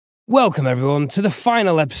Welcome everyone to the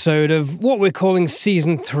final episode of what we're calling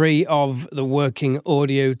Season 3 of the Working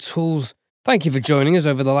Audio Tools. Thank you for joining us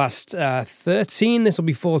over the last 13, this will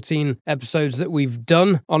be 14 episodes that we've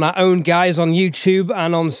done on our own guys on YouTube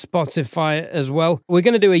and on Spotify as well. We're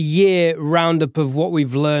going to do a year roundup of what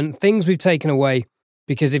we've learned, things we've taken away,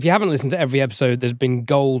 because if you haven't listened to every episode, there's been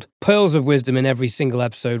gold, pearls of wisdom in every single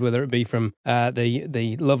episode, whether it be from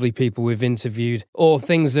the lovely people we've interviewed or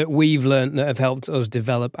things that we've learned that have helped us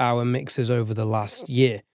develop our mixers over the last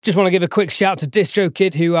year. Just want to give a quick shout to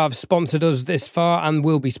DistroKid, who have sponsored us this far and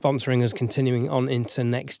will be sponsoring us continuing on into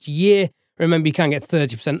next year. Remember, you can get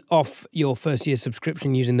 30% off your first year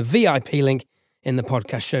subscription using the VIP link in the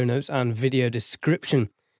podcast show notes and video description.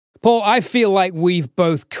 Paul, I feel like we've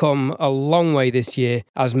both come a long way this year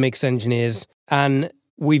as mix engineers, and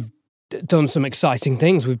we've done some exciting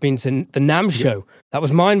things. We've been to the NAMM show. That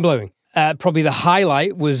was mind-blowing. Probably the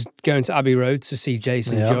highlight was going to Abbey Road to see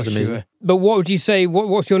Jason Joshua. But what would you say,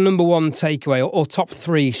 what's your number one takeaway, or top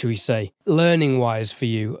three, should we say, learning-wise for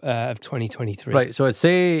you of 2023? Right, so I'd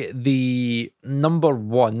say the number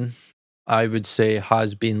one, I would say,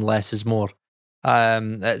 has been less is more.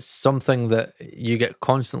 It's something that you get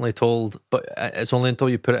constantly told, but it's only until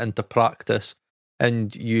you put it into practice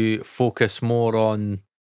and you focus more on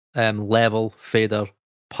level, fader,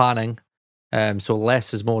 panning. So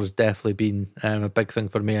less is more has definitely been a big thing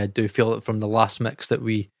for me. I do feel it from the last mix that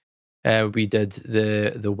we did,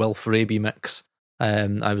 the Wilf Raby mix.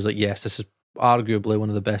 I was like, yes, this is arguably one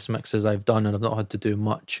of the best mixes I've done, and I've not had to do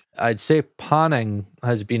much. I'd say panning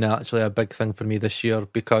has been actually a big thing for me this year,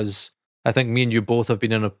 because I think me and you both have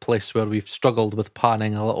been in a place where we've struggled with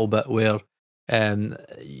panning a little bit, where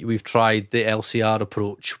we've tried the LCR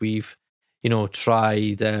approach. We've,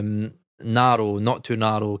 tried narrow, not too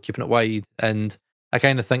narrow, keeping it wide. And I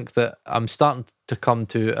kind of think that I'm starting to come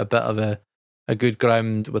to a bit of a good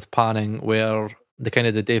ground with panning, where the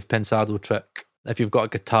Dave Pensado trick, if you've got a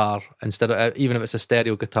guitar, instead of, even if it's a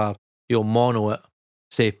stereo guitar, you'll mono it,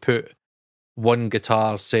 say put one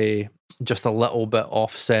guitar, say, just a little bit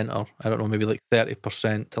off center. I don't know, maybe like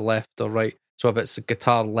 30% to left or right. So if it's a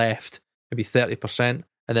guitar left, maybe 30%,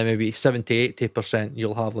 and then maybe 70-80%,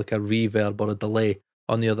 you'll have like a reverb or a delay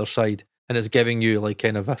on the other side. And it's giving you like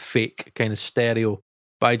kind of a fake kind of stereo.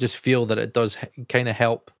 But I just feel that it does kind of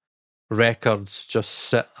help records just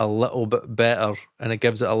sit a little bit better, and it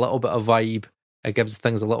gives it a little bit of vibe. It gives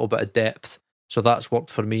things a little bit of depth. So that's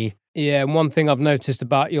worked for me. Yeah, and one thing I've noticed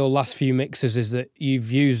about your last few mixes is that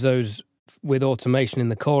you've used those with automation in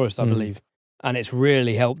the chorus, I believe, and it's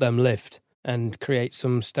really helped them lift and create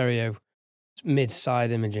some stereo mid-side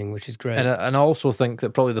imaging, which is great. And I also think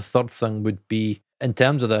that probably the third thing would be, in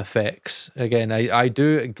terms of the effects, again, I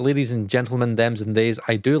do, ladies and gentlemen, thems and theys,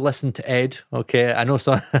 I do listen to Ed, okay? I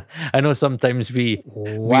know sometimes we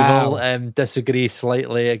will disagree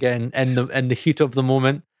slightly, again, in the heat of the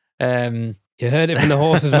moment. You heard it from the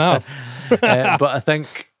horse's mouth. But I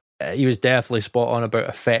think he was definitely spot on about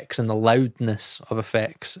effects and the loudness of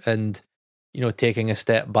effects, and, taking a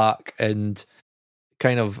step back and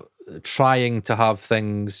kind of trying to have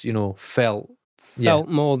things, felt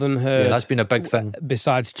more than heard. Yeah, that's been a big thing.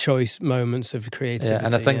 Besides choice moments of creativity. Yeah,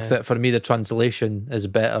 and I think that for me, the translation is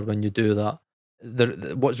better when you do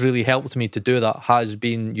that. What's really helped me to do that has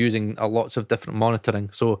been using lots of different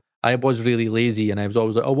monitoring. So I was really lazy, and I was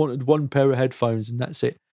always like, I wanted one pair of headphones and that's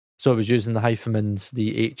it. So I was using the Hyphamans,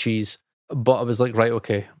 the HEs, but I was like, right,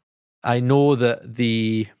 okay, I know that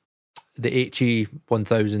the HE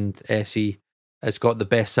 1000 SE has got the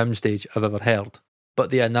best soundstage I've ever heard,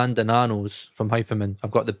 but the Ananda Nanos from Hyphaman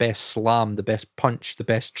have got the best slam, the best punch, the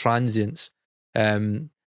best transients,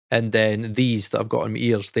 and then these that I've got on my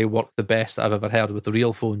ears, they work the best I've ever heard with the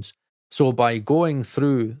real phones. So by going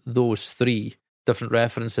through those three different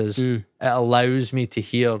references, it allows me to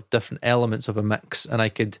hear different elements of a mix, and I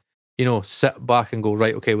could, sit back and go,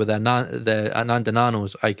 right, okay, with the Ananda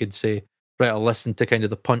Nanos, I could say, right, I'll listen to kind of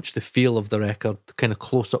the punch, the feel of the record, the kind of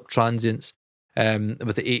close-up transients.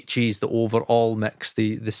 With the HEs, the overall mix,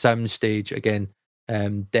 the sound stage, again,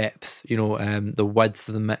 depth, the width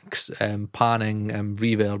of the mix, panning,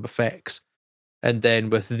 reverb effects. And then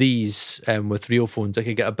with these, with real phones, I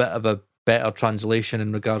could get a bit of a better translation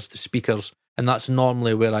in regards to speakers. And that's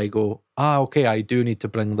normally where I go, okay, I do need to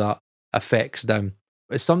bring that effects down.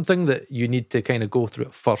 It's something that you need to kind of go through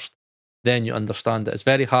it first, then you understand it. It's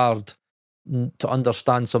very hard to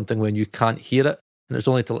understand something when you can't hear it, and it's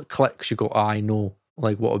only till it clicks you go, I know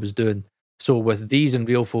like what I was doing. So with these and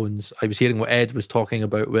real phones, I was hearing what Ed was talking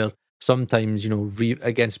about, where sometimes,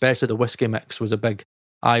 again, especially the Whiskey mix was a big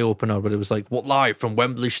eye-opener, where it was like, what, live from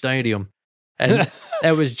Wembley Stadium? And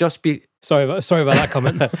it was just Sorry about that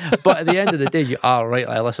comment. But at the end of the day, you are right.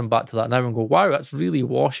 I listen back to that now and go, wow, that's really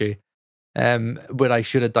washy. Where I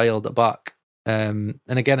should have dialed it back. And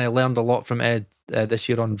again, I learned a lot from Ed this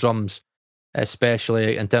year on drums,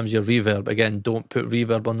 especially in terms of your reverb. Again, don't put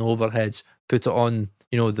reverb on the overheads. Put it on,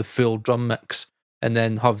 the full drum mix, and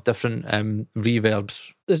then have different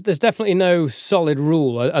reverbs. There's definitely no solid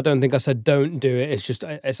rule. I don't think I said don't do it. It's just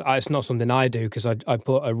it's not something I do because I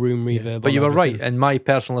put a room reverb. But on you were everything. right. In my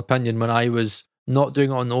personal opinion, when I was not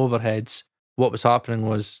doing it on the overheads, what was happening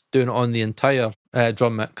was doing it on the entire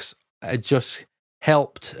drum mix. It just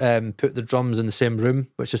helped put the drums in the same room,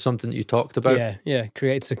 which is something that you talked about. Yeah,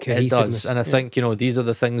 creates a cohesiveness. It does, and I think these are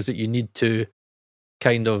the things that you need to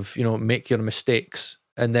kind of make your mistakes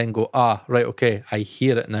and then go, right, okay, I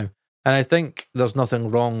hear it now. And I think there's nothing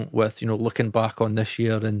wrong with looking back on this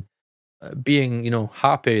year and being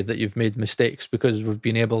happy that you've made mistakes, because we've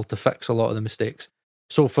been able to fix a lot of the mistakes.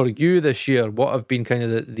 So for you this year, what have been kind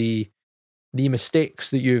of the mistakes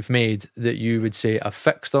that you've made that you would say I've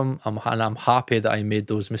fixed them, and I'm happy that I made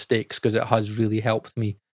those mistakes because it has really helped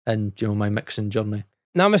me in my mixing journey?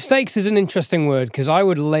 Now, mistakes is an interesting word because I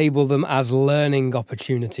would label them as learning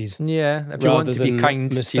opportunities. Yeah, if you want to be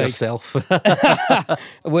kind to yourself.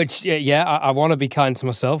 Which, I want to be kind to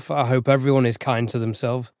myself. I hope everyone is kind to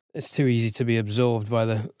themselves. It's too easy to be absorbed by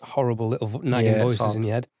the horrible little nagging voices in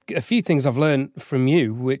your head. A few things I've learned from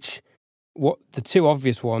you, what the two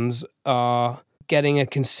obvious ones are getting a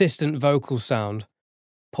consistent vocal sound.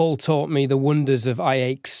 Paul taught me the wonders of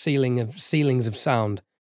IAK's ceilings of sound,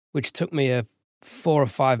 which took me 4 or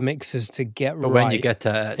 5 mixes to get right. But when you get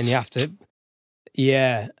to it, and you have to,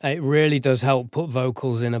 it really does help put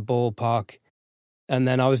vocals in a ballpark. And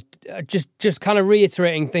then I was just kind of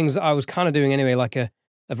reiterating things that I was kind of doing anyway, like a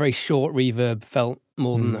very short reverb felt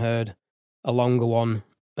more than heard, a longer one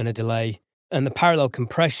and a delay, and the parallel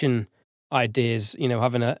compression ideas,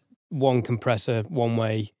 having one compressor one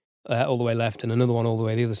way all the way left and another one all the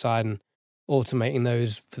way the other side, and automating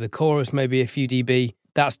those for the chorus, maybe a few dB.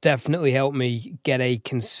 That's definitely helped me get a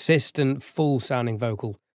consistent full sounding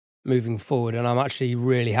vocal moving forward, and I'm actually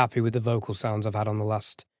really happy with the vocal sounds I've had on the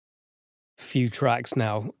last few tracks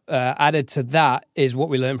now. Added to that is what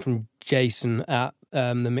we learned from Jason at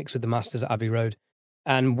the Mix with the Masters at Abbey Road,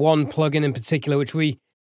 and one plugin in particular which we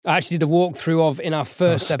actually did a walkthrough of in our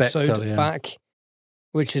first episode back,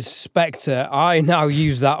 which is Spectre. I now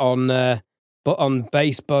use that on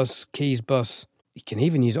bass bus, keys bus. You can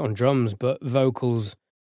even use it on drums, but vocals,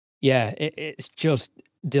 it's just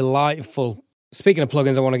delightful. Speaking of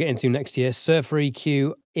plugins I want to get into next year, Surfer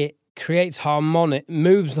EQ, it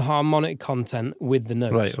moves the harmonic content with the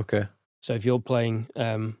notes. Right, okay. So if you're playing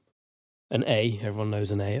an A, everyone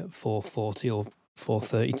knows an A at 440 or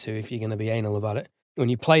 432 if you're going to be anal about it. When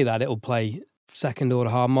you play that, it'll play second order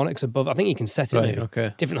harmonics above. I think you can set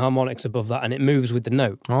it different harmonics above that, and it moves with the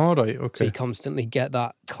note. Oh, right, okay. So you constantly get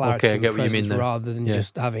that clarity and presence rather than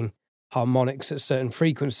just having harmonics at certain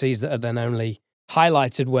frequencies that are then only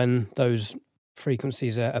highlighted when those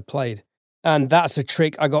frequencies are played. And that's a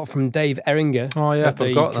trick I got from Dave Eringer at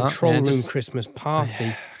the Control Room Christmas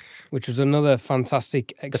party, which was another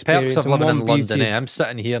fantastic experience. The perks of living in London, I'm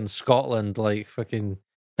sitting here in Scotland, like fucking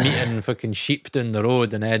meeting fucking sheep down the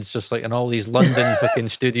road, and Ed's just like in all these London fucking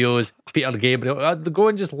studios. Peter Gabriel, go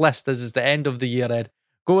and just list, this is the end of the year, Ed.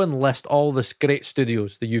 Go and list all the great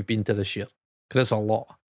studios that you've been to this year, because it's a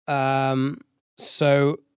lot.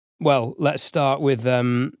 Let's start with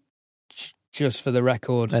just for the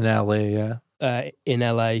record. In LA, in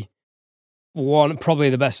LA. Probably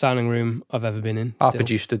the best sounding room I've ever been in.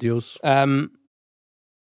 Apogee Studios.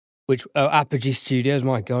 Apogee Studios,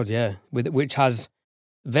 my God, yeah. Which has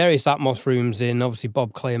various Atmos rooms in. Obviously,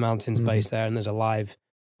 Bob Clearmountain's based there, and there's a live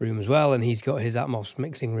room as well, and he's got his Atmos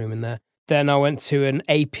mixing room in there. Then I went to an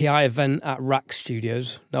API event at Rack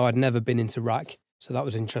Studios. Now, I'd never been into Rack, so that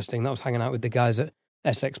was interesting. That was hanging out with the guys at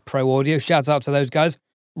SX Pro Audio. Shouts out to those guys.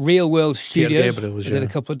 Real World Studios. Did a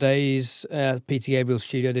couple of days. Peter Gabriel's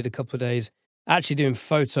studio did a couple of days. Actually doing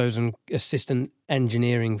photos and assistant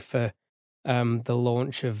engineering for the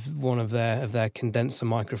launch of one of their condenser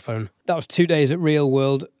microphone. That was 2 days at Real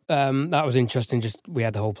World. That was interesting. We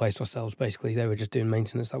had the whole place to ourselves, basically. They were just doing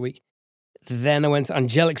maintenance that week. Then I went to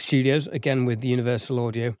Angelic Studios, again with Universal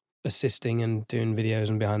Audio, assisting and doing videos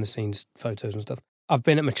and behind-the-scenes photos and stuff. I've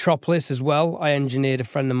been at Metropolis as well. I engineered a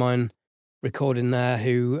friend of mine recording there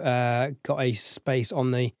who got a space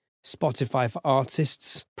on the Spotify for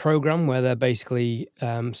Artists program, where they're basically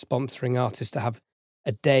sponsoring artists to have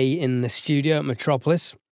a day in the studio at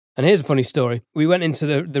Metropolis. And here's a funny story. We went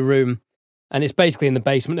into the room, and it's basically in the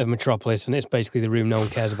basement of Metropolis, and it's basically the room no one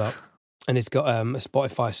cares about. and it's got a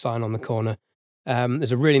Spotify sign on the corner.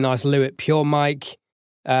 There's a really nice Lewitt Pure mic.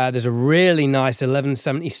 There's a really nice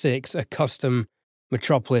 1176, a custom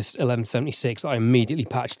Metropolis 1176 that I immediately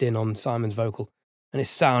patched in on Simon's vocal, and it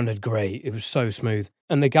sounded great. It was so smooth.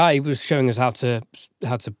 And the guy was showing us how to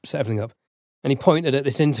set everything up, and he pointed at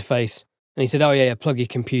this interface, and he said, "Oh yeah, plug your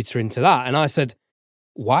computer into that." And I said,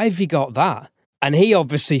 "Why have you got that?" And he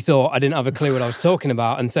obviously thought I didn't have a clue what I was talking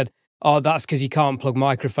about, and said, "Oh, that's because you can't plug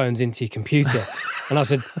microphones into your computer." And I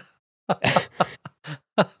said,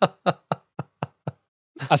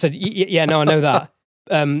 "Yeah, no, I know that.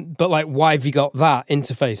 But like, why have you got that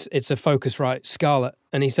interface? It's a Focusrite Scarlett."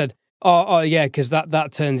 And he said, "Oh, yeah, because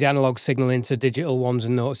that turns the analog signal into digital ones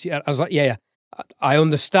and noughts." I was like, yeah, I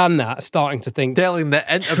understand that. Starting to think, telling the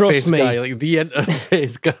interface guy, like the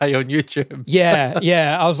interface guy on YouTube.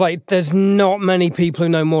 Yeah. I was like, there's not many people who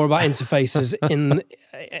know more about interfaces in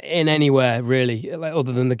anywhere really, like,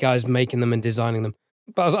 other than the guys making them and designing them.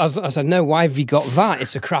 But I said, no, why have you got that?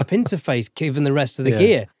 It's a crap interface given the rest of the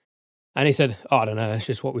gear. And he said, "Oh, I don't know, that's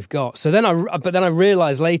just what we've got." So then I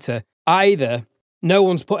realised later, either no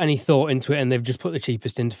one's put any thought into it and they've just put the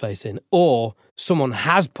cheapest interface in, or someone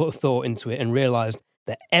has put thought into it and realised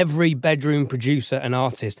that every bedroom producer and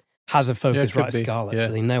artist has a Focusrite Scarlett,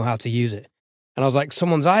 so they know how to use it. And I was like,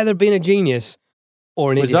 someone's either been a genius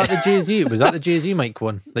or an idiot. Was that the Jay-Z? Was that the Jay-Z mic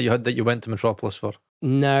one that you had that you went to Metropolis for?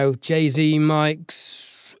 No, Jay-Z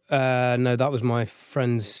mics. No, that was my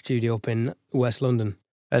friend's studio up in West London.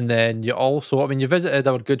 And then you also, you visited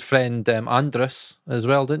our good friend Andrus as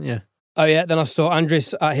well, didn't you? Oh yeah, then I saw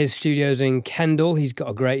Andres at his studios in Kendal. He's got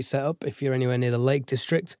a great setup if you're anywhere near the Lake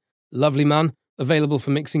District. Lovely man, available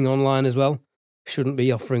for mixing online as well. Shouldn't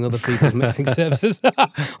be offering other people's mixing services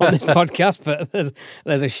on this podcast, but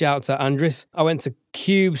there's a shout to Andres. I went to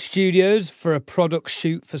Cube Studios for a product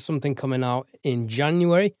shoot for something coming out in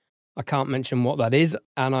January. I can't mention what that is,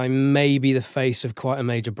 and I may be the face of quite a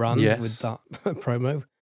major brand with that promo.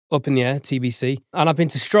 Up in the air, TBC. And I've been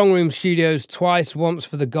to Strong Room Studios twice, once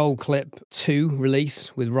for the Gold Clip 2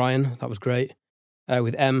 release with Ryan. That was great.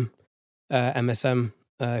 With MSM,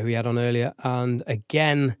 who we had on earlier. And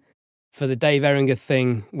again, for the Dave Erringer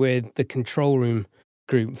thing with the Control Room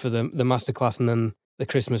group for the masterclass and then the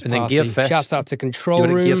Christmas party. And then Gearfest. Shouts out to Control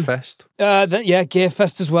Room. You were at Gearfest?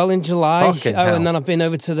 Gearfest as well in July. Hell. And then I've been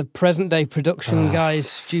over to the Present Day Production guys'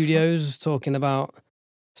 studios talking about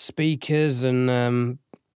speakers and...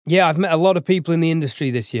 yeah, I've met a lot of people in the industry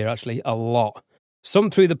this year, actually. A lot. Some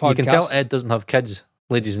through the podcast. You can tell Ed doesn't have kids,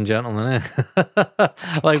 ladies and gentlemen.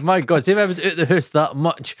 Like, my God, see if I was out the house that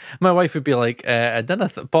much, my wife would be like,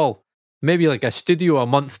 Paul, maybe like a studio a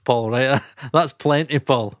month, Paul, right? That's plenty,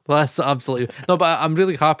 Paul. That's absolutely... No, but I'm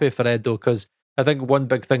really happy for Ed, though, because I think one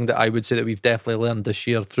big thing that I would say that we've definitely learned this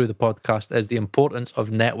year through the podcast is the importance of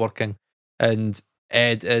networking. And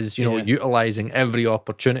Ed is, utilising every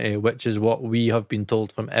opportunity, which is what we have been told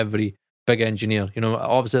from every big engineer.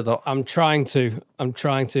 Obviously, I'm trying to.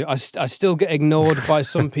 I still get ignored by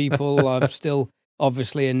some people. I've still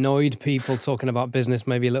obviously annoyed people talking about business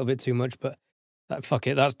maybe a little bit too much, but fuck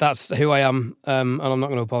it. That's who I am, and I'm not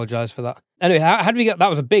going to apologise for that. Anyway, how did we get? That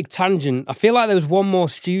was a big tangent. I feel like there was one more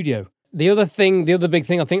studio. The other big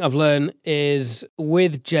thing I think I've learned is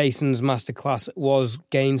with Jason's masterclass was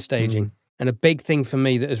gain staging. And a big thing for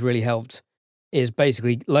me that has really helped is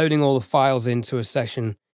basically loading all the files into a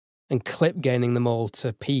session and clip gaining them all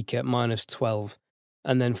to peak at -12.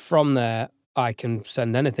 And then from there, I can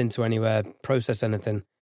send anything to anywhere, process anything.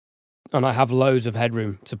 And I have loads of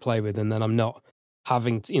headroom to play with. And then I'm not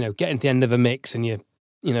having to, getting to the end of a mix and you're,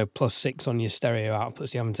 +6 on your stereo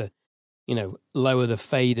outputs. You're having to, lower the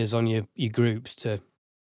faders on your groups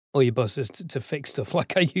or your buses to fix stuff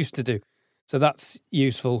like I used to do. So that's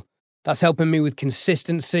useful. That's helping me with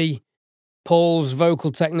consistency. Paul's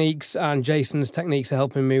vocal techniques and Jason's techniques are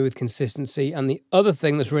helping me with consistency. And the other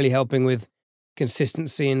thing that's really helping with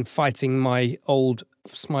consistency and fighting my old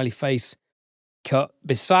smiley face cut,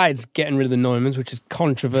 besides getting rid of the Neumanns, which is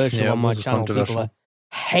controversial on my channel. People are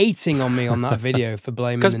hating on me on that video for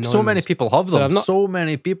blaming the Neumanns. Because so many people have them. So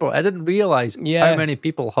many people. I didn't realise how many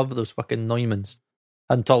people have those fucking Neumanns.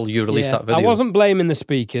 Until you released that video. I wasn't blaming the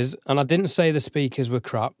speakers, and I didn't say the speakers were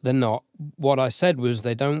crap. They're not. What I said was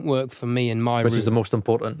they don't work for me in my room. Which is the most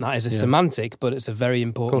important. That is a semantic, but it's a very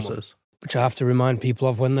important one. It is. Which I have to remind people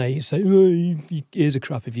of when they say, your ears are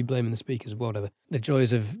crap if you're blaming the speakers, whatever. The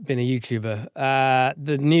joys of being a YouTuber.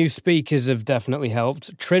 The new speakers have definitely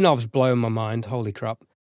helped. Trinov's blown my mind. Holy crap.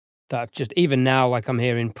 That just, even now, like I'm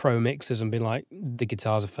hearing pro mixers and being like, the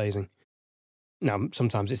guitars are phasing. Now,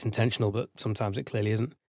 sometimes it's intentional, but sometimes it clearly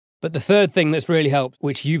isn't. But the third thing that's really helped,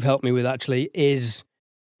 which you've helped me with actually, is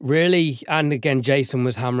really, and again, Jason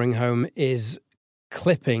was hammering home, is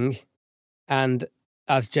clipping and,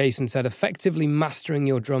 as Jason said, effectively mastering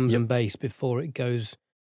your drums and bass before it goes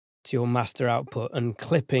to your master output. And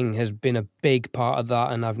clipping has been a big part of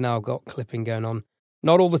that, and I've now got clipping going on.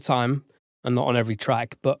 Not all the time, and not on every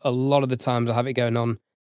track, but a lot of the times I have it going on.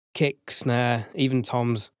 Kick, snare, even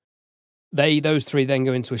toms. Those three then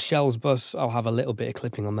go into a shells bus. I'll have a little bit of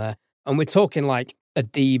clipping on there. And we're talking like a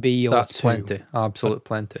dB or That's two. plenty. Absolute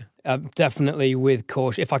plenty. Definitely with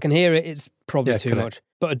caution. If I can hear it, it's probably too much.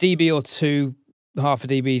 But a dB or two, half a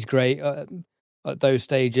dB is great at those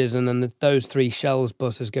stages. And then those three shells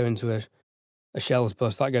buses go into a shells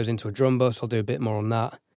bus. That goes into a drum bus. I'll do a bit more on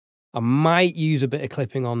that. I might use a bit of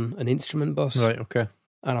clipping on an instrument bus. Right, okay.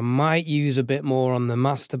 And I might use a bit more on the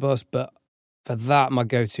master bus, but for that, my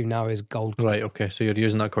go-to now is gold clip. Right, okay. So you're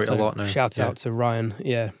using that quite a lot now. Shout out to Ryan,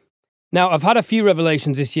 yeah. Now, I've had a few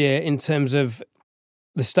revelations this year in terms of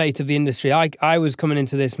the state of the industry. I was coming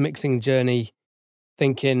into this mixing journey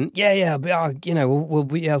thinking, we'll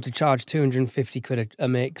be able to charge 250 quid a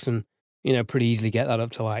mix and, pretty easily get that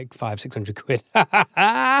up to like 500-600 quid.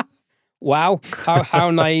 Wow,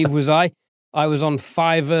 how naive was I? I was on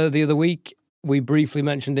Fiverr the other week. We briefly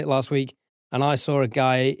mentioned it last week, and I saw a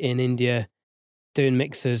guy in India doing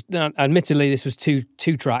mixes. Now, admittedly, this was two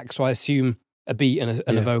tracks, so I assume a beat and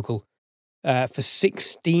a vocal for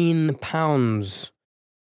 £16.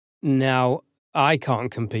 Now, I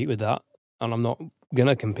can't compete with that, and I'm not going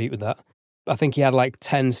to compete with that. I think he had like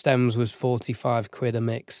 10 stems, was 45 quid a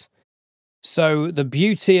mix. So the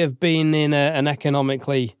beauty of being in an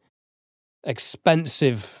economically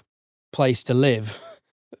expensive place to live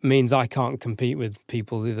means I can't compete with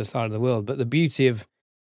people the other side of the world. But the beauty of,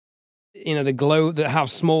 how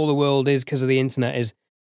small the world is because of the internet is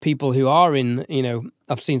people who are in,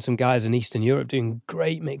 I've seen some guys in Eastern Europe doing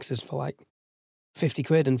great mixes for like 50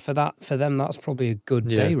 quid. And for them, that's probably a good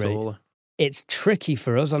day rate. Totally. It's tricky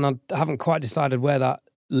for us, and I haven't quite decided where that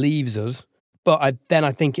leaves us. But I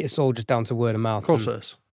think it's all just down to word of mouth. Of course it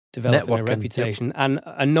is. Developing a reputation. And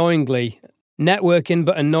annoyingly, networking,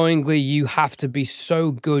 but annoyingly, you have to be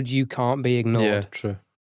so good you can't be ignored. Yeah, true.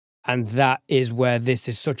 And that is where this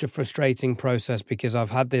is such a frustrating process, because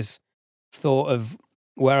I've had this thought of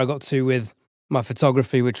where I got to with my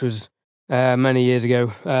photography, which was many years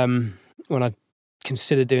ago when I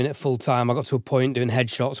considered doing it full time. I got to a point doing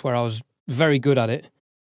headshots where I was very good at it.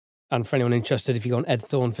 And for anyone interested, if you go on Ed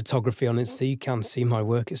Thorne Photography on Insta, you can see my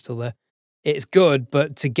work. It's still there. It's good,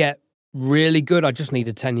 but to get really good, I just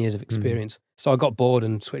needed 10 years of experience. So I got bored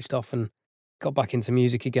and switched off and got back into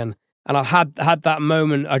music again. And I had that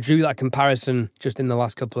moment, I drew that comparison just in the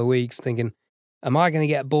last couple of weeks, thinking, am I going to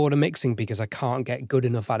get bored of mixing because I can't get good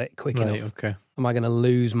enough at it quick enough? Okay. Am I going to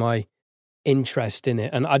lose my interest in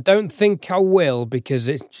it? And I don't think I will, because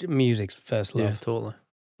it's music's first love. Yeah, totally.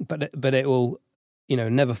 But it will,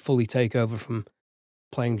 never fully take over from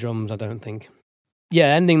playing drums, I don't think. Yeah,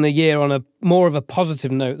 ending the year on a more of a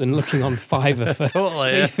positive note than looking on Fiverr for,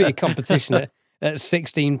 totally, for your competition at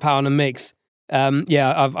 £16 a mix. I've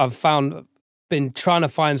been trying to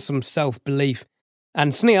find some self-belief.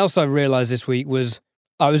 And something else I realised this week was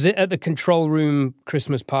I was at the Control Room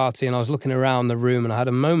Christmas party, and I was looking around the room, and I had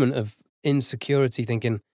a moment of insecurity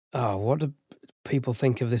thinking, oh, what do people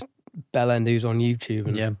think of this bellend who's on YouTube?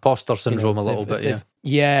 And, imposter syndrome a little bit,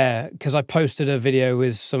 Yeah, because I posted a video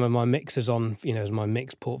with some of my mixes on, as my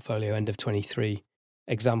mix portfolio, end of 23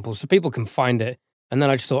 examples, so people can find it. And then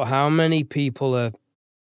I just thought, how many people are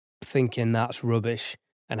thinking that's rubbish?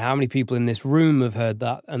 And how many people in this room have heard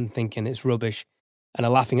that and thinking it's rubbish and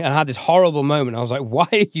are laughing? And I had this horrible moment. I was like, why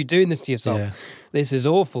are you doing this to yourself? Yeah. This is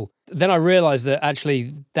awful. Then I realized that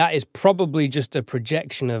actually that is probably just a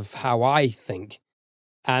projection of how I think.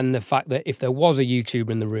 And the fact that if there was a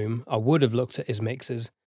YouTuber in the room, I would have looked at his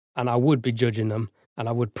mixes and I would be judging them. And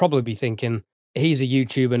I would probably be thinking, he's a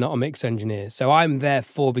YouTuber, not a mix engineer. So I'm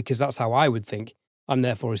therefore, because that's how I would think, I'm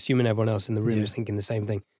therefore assuming everyone else in the room is thinking the same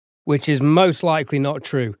thing, which is most likely not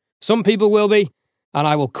true. Some people will be, and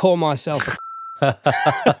I will call myself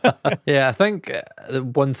Yeah, I think the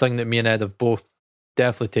one thing that me and Ed have both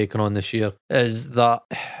definitely taken on this year is that,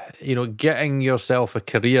 getting yourself a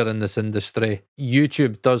career in this industry,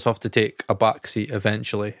 YouTube does have to take a backseat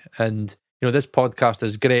eventually. And, this podcast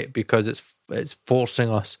is great because it's forcing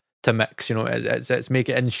us to mix, it's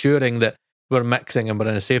ensuring that we're mixing and we're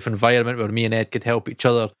in a safe environment where me and Ed could help each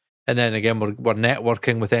other. And then again, we're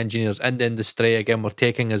networking with engineers in the industry. Again, we're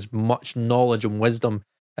taking as much knowledge and wisdom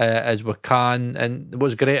as we can. And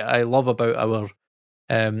what's great, I love about our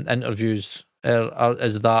interviews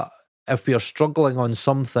is that if we are struggling on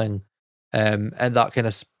something, At that kind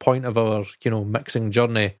of point of our, mixing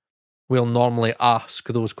journey, we'll normally ask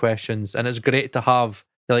those questions. And it's great to have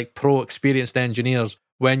like pro experienced engineers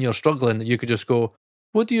when you're struggling that you could just go,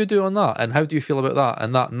 what do you do on that? And how do you feel about that?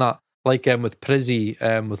 And that and that. Like with Prizzy,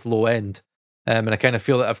 with low end. And I kind of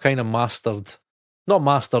feel that I've kind of not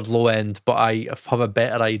mastered low end, but I have a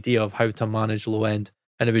better idea of how to manage low end.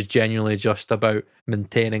 And it was genuinely just about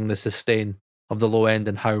maintaining the sustain of the low end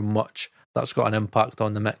and how much that's got an impact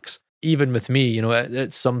on the mix. Even with me,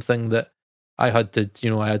 it's something that I had to,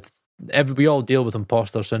 we all deal with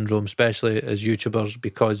imposter syndrome, especially as YouTubers,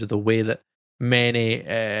 because of the way that many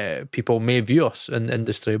people may view us in the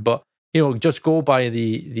industry. But, just go by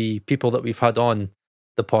the people that we've had on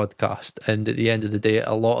the podcast, and at the end of the day,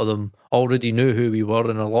 a lot of them already knew who we were,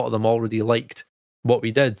 and a lot of them already liked what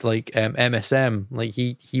we did. Like MSM, like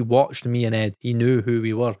he watched me and Ed, he knew who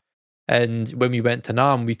we were, and when we went to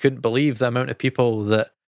NAMM, we couldn't believe the amount of people that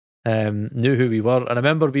knew who we were. And I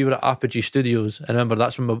remember we were at Apogee Studios, and I remember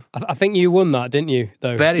that's when I think you won that, didn't you?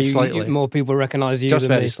 Though very slightly, more people recognise you just than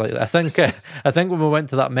very me. slightly. I think when we went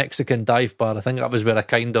to that Mexican dive bar, I think that was where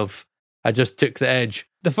I just took the edge.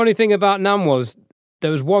 The funny thing about NAMM was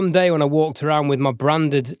there was one day when I walked around with my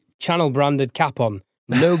channel branded cap on.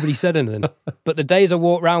 Nobody said anything. But the days I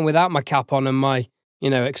walked around without my cap on and my,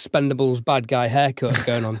 Expendables bad guy haircut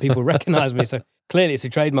going on, people recognise me. So clearly it's a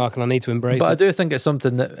trademark and I need to embrace it. But I do think it's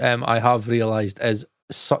something that I have realised is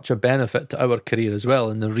such a benefit to our career as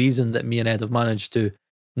well. And the reason that me and Ed have managed to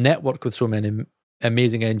network with so many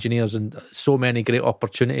amazing engineers and so many great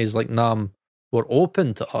opportunities like NAMM were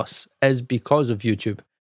open to us is because of YouTube.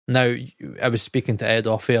 Now, I was speaking to Ed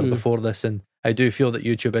off air before this, and I do feel that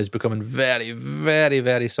YouTube is becoming very, very,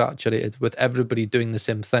 very saturated with everybody doing the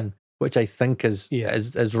same thing, which I think is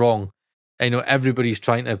wrong. I know everybody's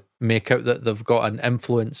trying to make out that they've got an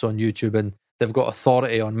influence on YouTube and they've got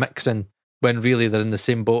authority on mixing, when really they're in the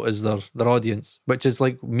same boat as their audience, which is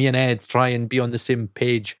like me and Ed try and be on the same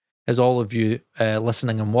page as all of you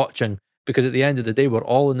listening and watching, because at the end of the day, we're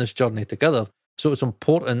all in this journey together. So it's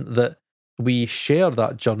important that we share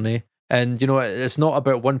that journey. And, it's not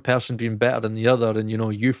about one person being better than the other and,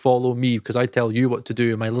 you follow me because I tell you what to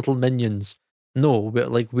do, my little minions. No,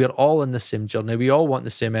 we're all in the same journey. We all want the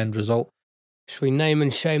same end result. Should we name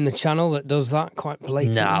and shame the channel that does that quite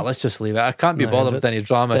blatantly? Nah, let's just leave it. I can't be bothered with any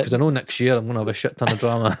drama because I know next year I'm going to have a shit ton of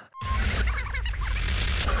drama.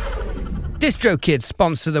 DistroKid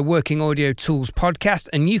sponsor the Working Audio Tools podcast,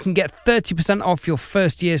 and you can get 30% off your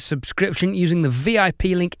first year's subscription using the VIP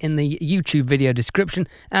link in the YouTube video description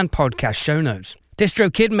and podcast show notes.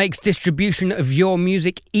 DistroKid makes distribution of your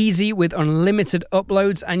music easy with unlimited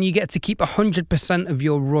uploads, and you get to keep 100% of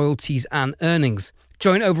your royalties and earnings.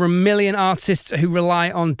 Join over 1 million artists who rely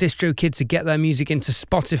on DistroKid to get their music into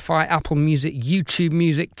Spotify, Apple Music, YouTube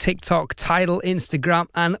Music, TikTok, Tidal, Instagram,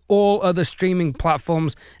 and all other streaming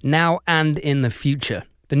platforms now and in the future.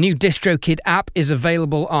 The new DistroKid app is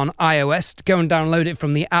available on iOS. Go and download it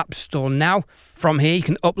from the App Store now. From here, you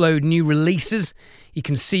can upload new releases. You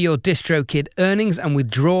can see your DistroKid earnings and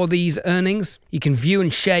withdraw these earnings. You can view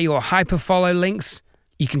and share your hyperfollow links.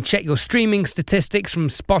 You can check your streaming statistics from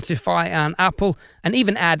Spotify and Apple, and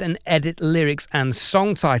even add and edit lyrics and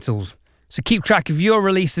song titles. So keep track of your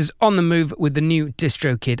releases on the move with the new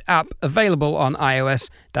DistroKid app, available on iOS.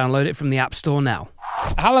 Download it from the App Store now.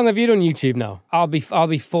 How long have you done YouTube now? I'll be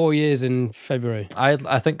 4 years in February.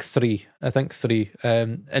 I think 3.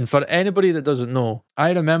 And for anybody that doesn't know,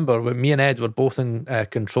 I remember when me and Ed were both in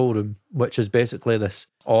Control Room, which is basically this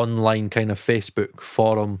online kind of Facebook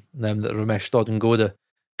forum that Ramesh Dodingoda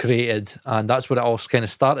created, and that's where it all kind of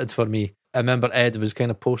started for me. I remember Ed was kind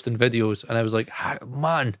of posting videos, and I was like,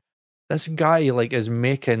 man, this guy is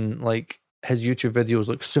making his YouTube videos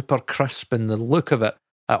look super crisp, and the look of it,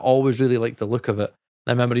 I always really liked the look of it.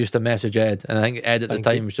 I remember I used to message Ed, and I think Ed at the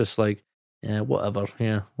time was just like, yeah, whatever,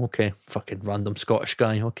 yeah, okay, fucking random Scottish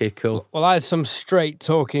guy, okay, cool. Well, I had some straight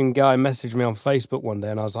talking guy message me on Facebook one day,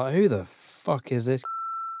 and I was like, who the fuck is this?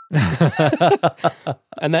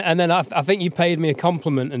 and then I think you paid me a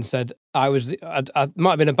compliment and said I might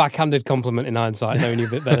have been a backhanded compliment in hindsight, knowing you a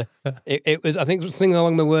bit better. It was, I think, something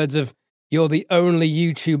along the words of, "You're the only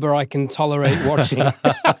YouTuber I can tolerate watching." And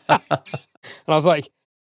I was like,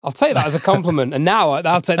 I'll take that as a compliment, and now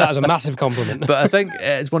I'll take that as a massive compliment. But I think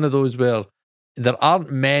it's one of those where there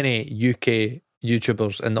aren't many UK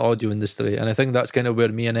YouTubers in the audio industry, and I think that's kind of where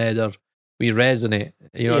me and Ed we resonate,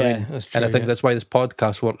 what I mean? That's true, and I think that's why this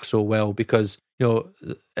podcast works so well, because, and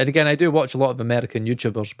again, I do watch a lot of American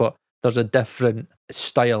YouTubers, but there's a different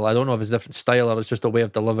style. I don't know if it's a different style or it's just a way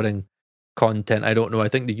of delivering content. I don't know. I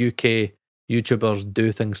think the UK YouTubers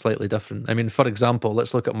do things slightly different. I mean, for example,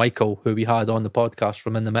 let's look at Michael, who we had on the podcast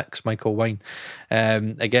from In the Mix, Michael Wine.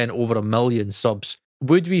 Again, over 1 million subs.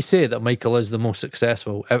 Would we say that Michael is the most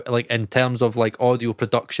successful, like in terms of like audio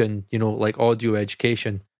production, like audio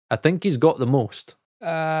education? I think he's got the most.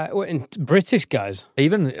 British guys,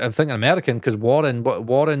 even I'm thinking American, because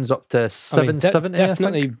Warren's up to 770.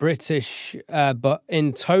 Definitely British, but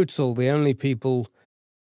in total, the only people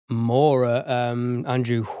more are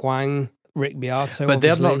Andrew Huang, Rick Beato. But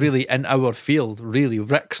obviously. They're not really in our field, really.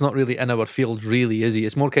 Rick's not really in our field, really, is he?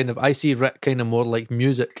 It's more kind of, I see Rick kind of more like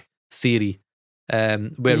music theory, where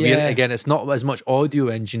we're, again, it's not as much audio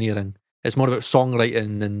engineering. It's more about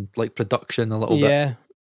songwriting and like production a little bit.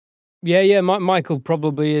 Yeah. Michael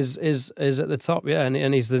probably is at the top,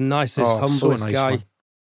 and he's the nicest, humblest guy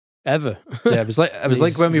ever. Yeah, it was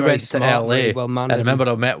like when we went to LA. Well-managed. I remember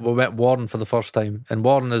we met Warren for the first time, and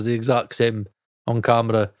Warren is the exact same on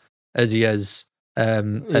camera as he is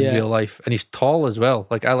in real life, and he's tall as well.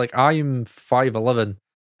 I'm 5'11", and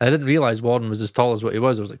I didn't realize Warren was as tall as what he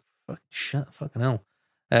was. I was like, fucking hell.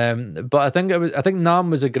 But I think NAMM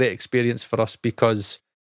was a great experience for us because,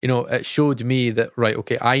 it showed me that, right,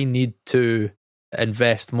 okay, I need to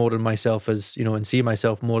invest more in myself as, and see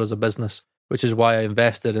myself more as a business, which is why I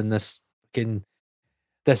invested in this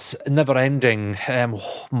never-ending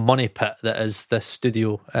money pit that is this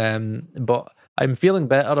studio. But I'm feeling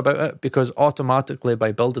better about it because automatically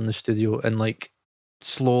by building the studio and like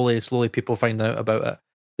slowly people finding out about it,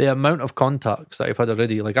 the amount of contacts that I've had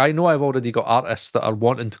already, like I know I've already got artists that are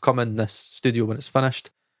wanting to come in this studio when it's finished.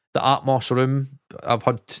 The Atmos room, I've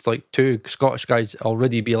had like 2 Scottish guys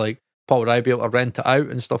already be like, Paul, would I be able to rent it out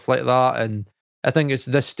and stuff like that? And I think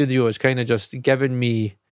this studio is kind of just giving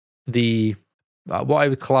me the, what I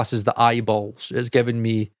would class as the eyeballs. It's giving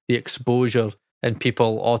me the exposure, and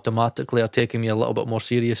people automatically are taking me a little bit more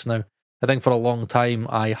serious now. I think for a long time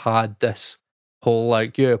I had this whole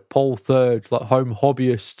Paul third, like home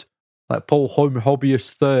hobbyist, like Paul home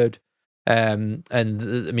hobbyist third. And I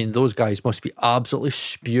mean, those guys must be absolutely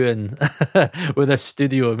spewing with this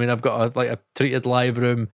studio. I mean, I've got a treated live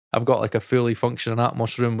room. I've got like a fully functioning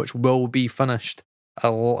Atmos room, which will be finished. I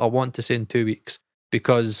want to say in 2 weeks,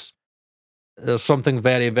 because there's something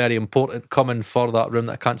very, very important coming for that room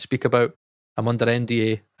that I can't speak about. I'm under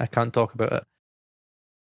NDA. I can't talk about it.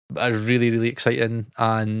 But it's really, really exciting,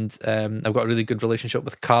 and I've got a really good relationship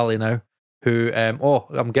with Callie now, who,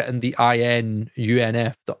 I'm getting the IN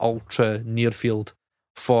UNF, the Ultra Near Field,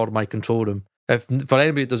 for my control room. For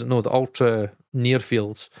anybody that doesn't know, the Ultra Near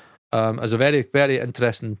Fields is a very, very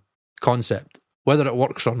interesting concept. Whether it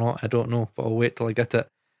works or not, I don't know, but I'll wait till I get it.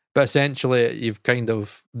 But essentially, you've kind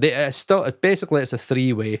of, it's a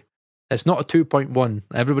 3-way. It's not a 2.1.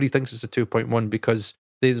 Everybody thinks it's a 2.1 because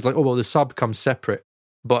there's like, the sub comes separate,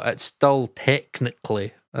 but it's still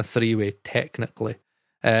technically a 3-way, technically.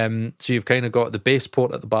 So you've kind of got the base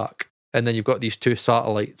port at the back, and then you've got these 2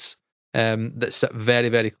 satellites that sit very,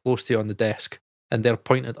 very close to you on the desk, and they're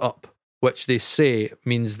pointed up, which they say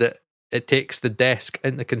means that it takes the desk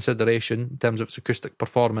into consideration in terms of its acoustic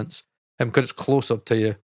performance, because it's closer to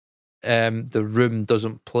you. The room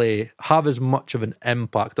doesn't have as much of an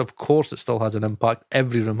impact. Of course, it still has an impact.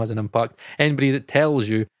 Every room has an impact. Anybody that tells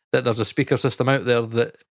you that there's a speaker system out there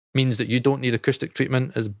that means that you don't need acoustic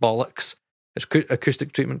treatment is bollocks.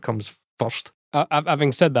 Acoustic treatment comes first.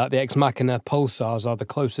 Having said that, the Ex Machina Pulsars are the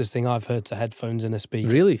closest thing I've heard to headphones in a speaker.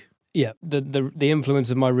 Really? Yeah. The influence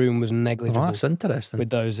of my room was negligible. Oh, that's interesting. With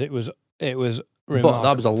those, it was remarkable. But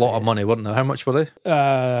that was a lot of money, wasn't it? How much were they?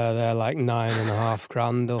 They're like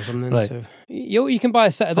 $9,500 or something. Right. So you can buy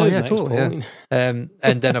a set of those next, totally, Paul. Yeah.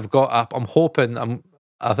 And then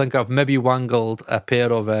I think I've maybe wangled a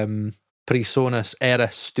pair of PreSonus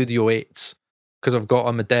Eris Studio 8s, because I've got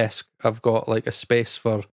on my desk, I've got like a space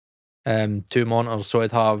for 2 monitors, so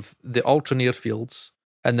I'd have the ultra near fields,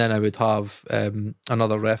 and then I would have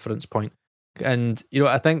another reference point. And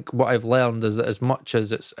I think what I've learned is that as much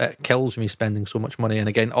as it kills me spending so much money, and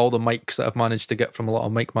again, all the mics that I've managed to get from a lot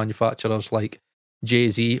of mic manufacturers like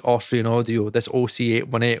JZ, Austrian Audio, this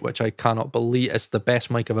OC818, which I cannot believe is the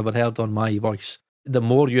best mic I've ever heard on my voice. The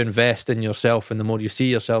more you invest in yourself and the more you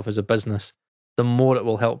see yourself as a business, the more it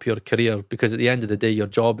will help your career, because at the end of the day, your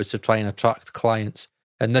job is to try and attract clients.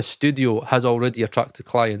 And this studio has already attracted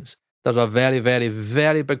clients. There's a very, very,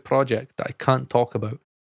 very big project that I can't talk about.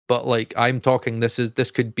 But like I'm talking,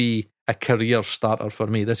 this could be a career starter for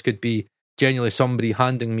me. This could be genuinely somebody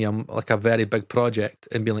handing me a very big project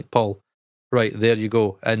and being like, Paul, right, there you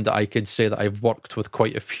go. And I could say that I've worked with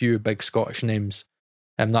quite a few big Scottish names.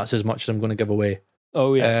 And that's as much as I'm going to give away.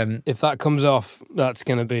 Oh yeah, if that comes off, that's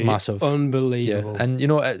going to be massive, unbelievable. Yeah. And you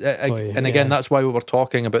know, again, that's why we were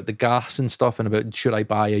talking about the gas and stuff, and about should I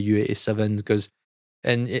buy a U87 because,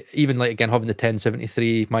 even like again having the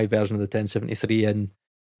 1073, my version of the 1073 in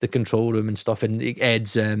the control room and stuff, and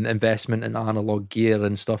Ed's investment in analog gear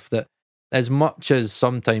and stuff. That as much as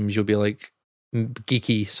sometimes you'll be like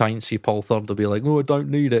geeky, sciencey Paul Third will be like, oh, I don't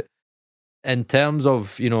need it. In terms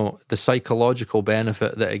of, you know, the psychological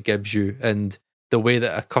benefit that it gives you and the way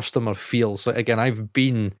that a customer feels. Like, again, I've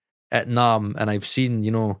been at NAMM and I've seen,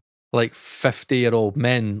 you know, like 50-year-old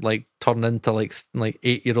men like turn into like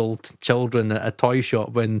 8-year-old children at a toy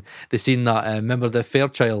shop when they seen that. Remember the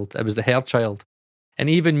Fairchild? It was the Hairchild. And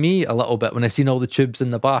even me a little bit when I seen all the tubes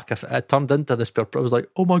in the back, I turned into this. I was like,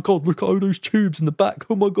 oh my God, look at all those tubes in the back.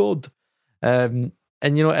 Oh my God. And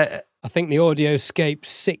you know, I think the Audioscape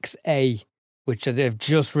 6A, which they've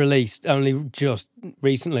just released, only just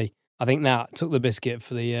recently, I think that took the biscuit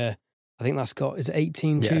for the. I think that's got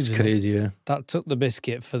 18 tubes. Yeah, it's crazy. Yeah, that took the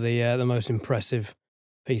biscuit for the most impressive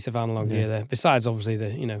piece of analog gear there. Besides, obviously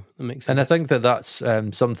the mix. And I think that's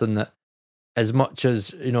something that, as much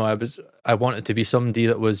as you know, I wanted to be somebody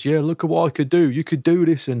that was look at what I could do. You could do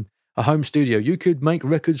this in a home studio. You could make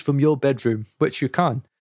records from your bedroom, which you can.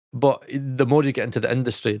 But the more you get into the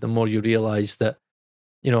industry, the more you realise that,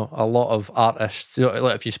 you know, a lot of artists, you know,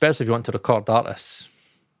 like especially if you want to record artists,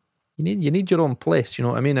 you need your own place, you know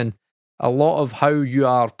what I mean? And a lot of how you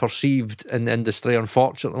are perceived in the industry,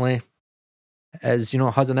 unfortunately, is, you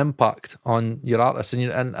know, has an impact on your artists.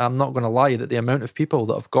 And I'm not going to lie that the amount of people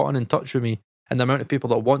that have gotten in touch with me and the amount of people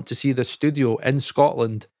that want to see this studio in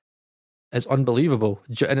Scotland is unbelievable.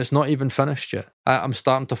 And it's not even finished yet. I'm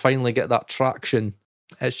starting to finally get that traction.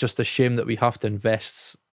 It's just a shame that we have to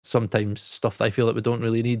invest sometimes stuff that I feel that we don't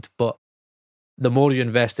really need. But the more you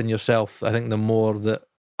invest in yourself, I think the more that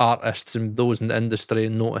artists and those in the industry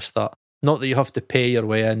notice that. Not that you have to pay your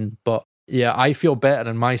way in, but yeah, I feel better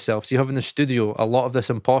in myself. See, having the studio, a lot of this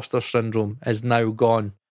imposter syndrome is now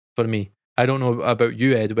gone for me. I don't know about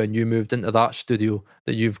you, Ed, when you moved into that studio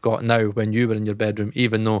that you've got now when you were in your bedroom,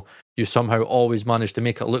 even though you somehow always managed to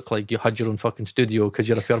make it look like you had your own fucking studio because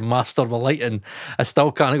you're a pure master with lighting. I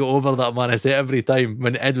still can't go over that, man. I say it every time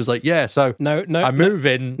when Ed was like, yeah, so I move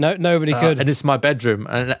in. No, nobody could. And it's my bedroom.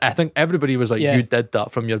 And I think everybody was like, you did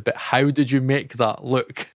that from your bed. How did you make that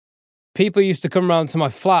look? People used to come around to my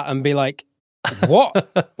flat and be like, what?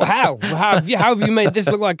 How have you made this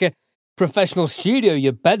look like a professional studio?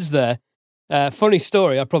 Your bed's there. Funny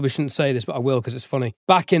story. I probably shouldn't say this, but I will because it's funny.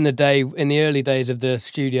 Back in the day, in the early days of the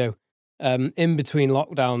studio, in between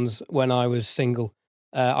lockdowns when I was single,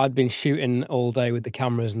 I'd been shooting all day with the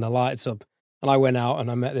cameras and the lights up. And I went out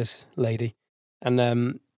and I met this lady.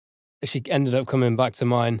 And she ended up coming back to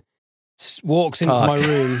mine, walks into my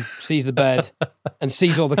room, sees the bed and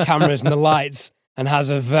sees all the cameras and the lights and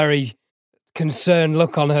has a very concerned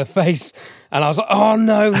look on her face. And I was like, oh,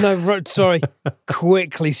 no, sorry.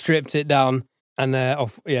 Quickly stripped it down and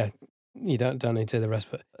off. Yeah, you don't need to hear the rest,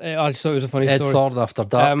 but I just thought it was a funny story. Ed Thorne After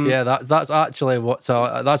Dark. Yeah, that's actually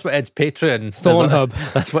that's what Ed's Patreon. Thorn Hub.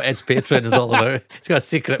 That's what Ed's Patreon is all about. He's got a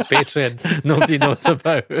secret Patreon nobody knows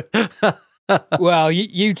about. Well,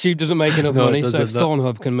 YouTube doesn't make enough money, so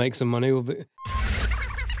Thornhub can make some money.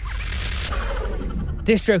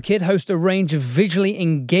 DistroKid hosts a range of visually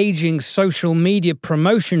engaging social media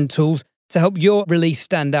promotion tools to help your release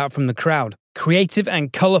stand out from the crowd. Creative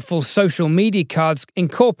and colourful social media cards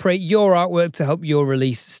incorporate your artwork to help your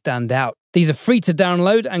release stand out. These are free to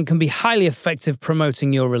download and can be highly effective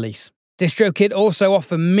promoting your release. DistroKid also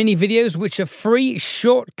offer mini videos, which are free,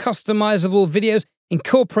 short, customizable videos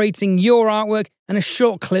incorporating your artwork and a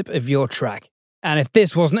short clip of your track. And if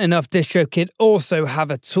this wasn't enough, DistroKid also have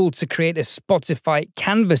a tool to create a Spotify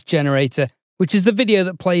canvas generator, which is the video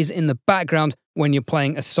that plays in the background when you're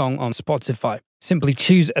playing a song on Spotify. Simply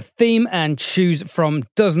choose a theme and choose from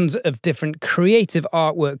dozens of different creative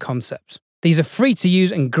artwork concepts. These are free to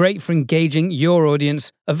use and great for engaging your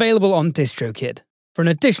audience, available on DistroKid. For an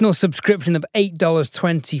additional subscription of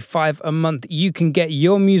 $8.25 a month, you can get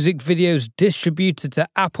your music videos distributed to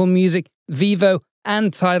Apple Music, Vevo,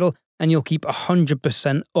 and Tidal, and you'll keep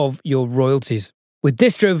 100% of your royalties. With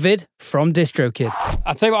DistroVid from DistroKid.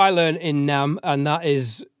 I'll tell you what I learned in NAMM, and that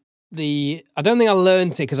is I don't think I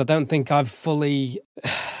learned it because I don't think I've fully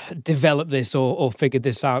developed this or figured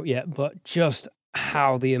this out yet, but just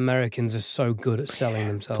how the Americans are so good at selling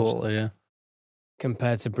themselves. Totally, yeah.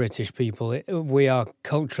 Compared to British people, we are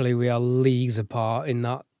leagues apart in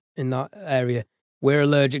that area. We're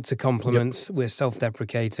allergic to compliments. Yep. We're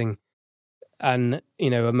self-deprecating, and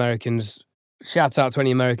Americans. Shout out to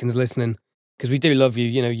any Americans listening. because we do love you.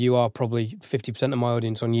 You know, you are probably 50% of my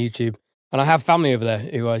audience on YouTube, and I have family over there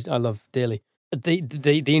who I love dearly.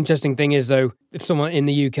 The interesting thing is, though, if someone in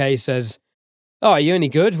the UK says, "Oh, are you any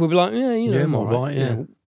good?" We'll be like, "Yeah, you know, I'm all right."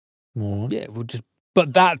 Yeah, we'll just.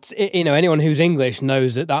 But that's, you know, anyone who's English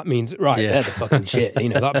knows that means, right, they're the fucking shit. You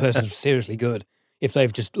know, that person's seriously good if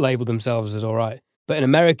they've just labelled themselves as all right. But in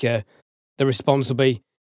America, the response will be,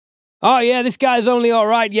 "Oh yeah, this guy's only all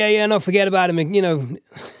right. Yeah, no, forget about him. You know,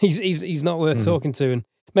 he's not worth talking to." And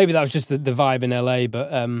maybe that was just the vibe in LA,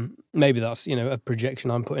 but maybe that's, you know, a projection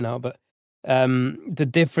I'm putting out. But the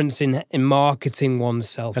difference in marketing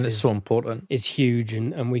oneself and it's so important. Is huge,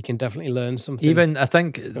 and we can definitely learn something. Even I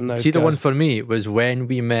think, see, the guys. one for me was when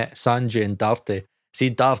we met Sanjay and Darty. See,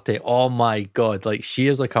 Darty, oh my god, like she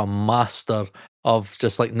is like a master of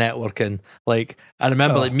just like networking. Like I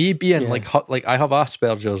remember like me being like I have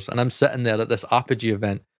Asperger's, and I'm sitting there at this Apogee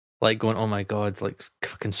event, like going, oh my god, like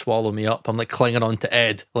fucking swallow me up. I'm like clinging on to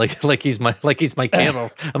Ed, like he's my carer.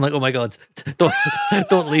 I'm like, oh my god,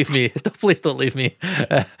 don't leave me, please don't leave me.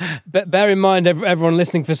 But bear in mind, everyone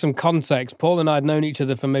listening, for some context, Paul and I had known each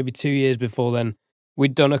other for maybe 2 years before then.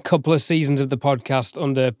 We'd done a couple of seasons of the podcast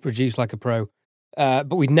under Produce Like a Pro,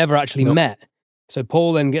 but we'd never actually met. So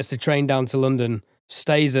Paul then gets the train down to London,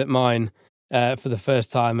 stays at mine for the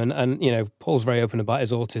first time, and you know, Paul's very open about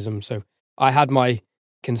his autism, so I had my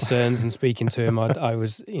concerns and speaking to him, I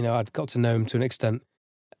was, you know, I'd got to know him to an extent,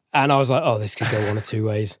 and I was like, oh, this could go one or two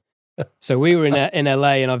ways. So we were in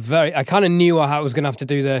LA, and I kind of knew I was going to have to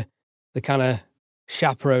do the kind of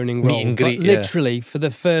chaperoning role, meet and greet, literally for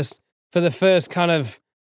the first kind of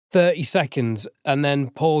 30 seconds, and then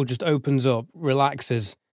Paul just opens up,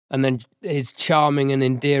 relaxes, and then his charming and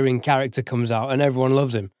endearing character comes out, and everyone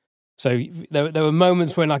loves him. So there were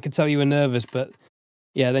moments when I could tell you were nervous, but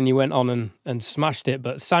yeah, then you went on and smashed it.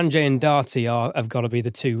 But Sanjay and Darty have got to be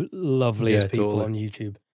the two loveliest people on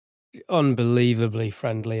YouTube. Unbelievably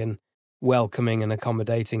friendly and welcoming and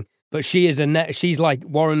accommodating. But she is she's like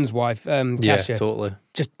Warren's wife, Kasia. Yeah, totally.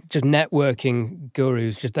 Just networking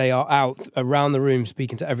gurus. Just they are out around the room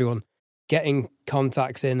speaking to everyone, getting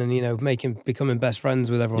contacts in, and, you know, becoming best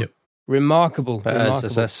friends with everyone. Yep. Remarkable.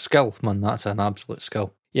 It's a skill, man. That's an absolute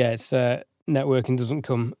skill. Yeah, it's networking doesn't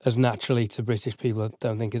come as naturally to British people, I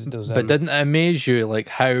don't think, as it does. But didn't it amaze you, like,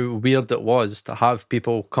 how weird it was to have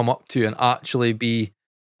people come up to you and actually be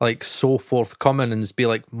like so forthcoming and just be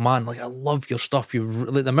like, man, like, I love your stuff.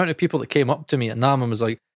 Like, the amount of people that came up to me at NAMM was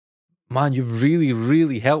like, man, you've really,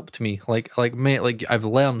 really helped me. Like mate, like, I've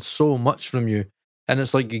learned so much from you. And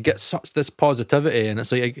it's like, you get such this positivity, and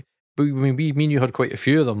it's like, me and you had quite a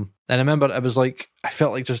few of them. And I remember it was like, I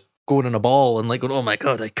felt like just going in a ball and like going, oh my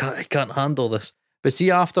god, I can't handle this. But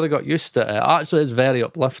see, after I got used to it, it actually is very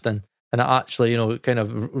uplifting, and it actually, you know, kind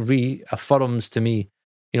of reaffirms to me,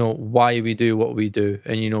 you know, why we do what we do,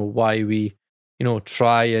 and, you know, why we, you know,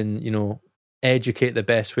 try and, you know, educate the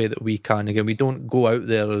best way that we can. Again, we don't go out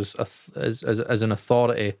there as an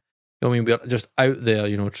authority. You know, I mean, we're just out there,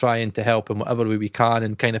 you know, trying to help in whatever way we can,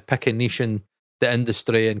 and kind of pick a niche in the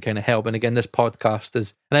industry and kind of help. And again, this podcast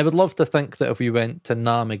is, and I would love to think that if we went to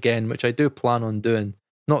NAMM again, which I do plan on doing,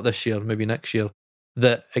 not this year, maybe next year,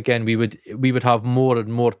 that again we would have more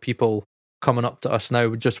and more people coming up to us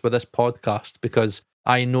now just with this podcast, because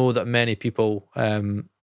I know that many people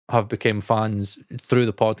have become fans through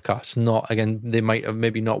the podcast. Not, again, they might have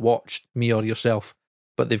maybe not watched me or yourself,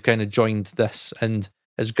 but they've kind of joined this, and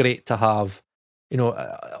it's great to have, you know,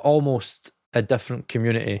 almost a different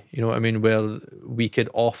community, you know what I mean, where we could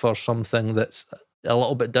offer something that's a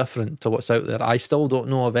little bit different to what's out there. I still don't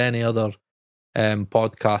know of any other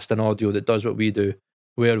podcast and audio that does what we do,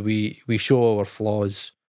 where we show our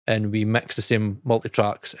flaws and we mix the same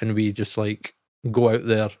multi-tracks, and we just like go out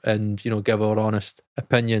there and, you know, give our honest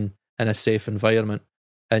opinion in a safe environment.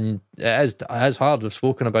 And it is hard. We've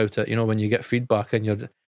spoken about it, you know, when you get feedback and your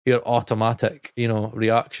automatic, you know,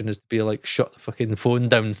 reaction is to be like, shut the fucking phone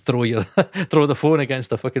down, throw the phone against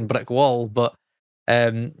the fucking brick wall. But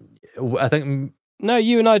I think no,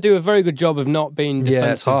 you and I do a very good job of not being defensive.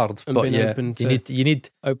 Yeah, it's hard, and but being yeah, open to, you need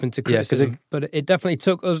open to criticism. But it definitely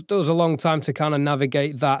took us a long time to kind of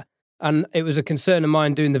navigate that, and it was a concern of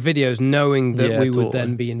mine doing the videos, knowing that we would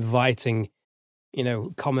then be inviting, you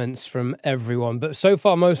know, comments from everyone. But so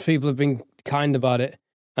far, most people have been kind about it.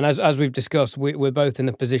 And as we've discussed, we're both in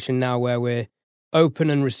a position now where we're open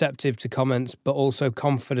and receptive to comments, but also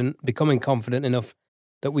becoming confident enough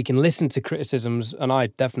that we can listen to criticisms. And I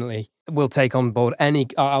definitely will take on board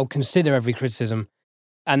I'll consider every criticism,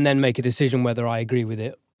 and then make a decision whether I agree with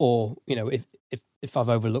it, or, you know, if I've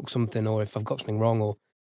overlooked something, or if I've got something wrong,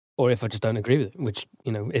 or if I just don't agree with it, which,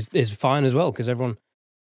 you know, is fine as well, because everyone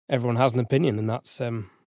everyone has an opinion, and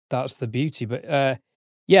that's the beauty. But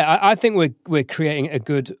I think we're creating a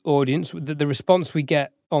good audience. The response we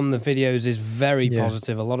get on the videos is very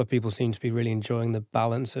positive. A lot of people seem to be really enjoying the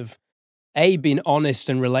balance of being honest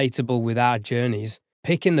and relatable with our journeys,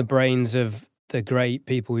 picking the brains of the great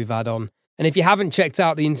people we've had on. And if you haven't checked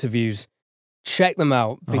out the interviews, check them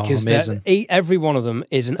out, because every one of them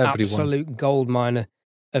is an absolute gold mine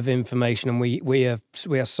of information. And we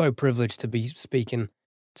are so privileged to be speaking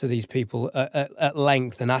to these people at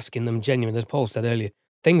length and asking them genuine, as Paul said earlier,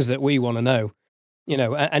 things that we want to know,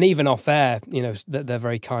 and even off air, they're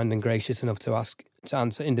very kind and gracious enough to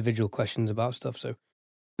answer individual questions about stuff. So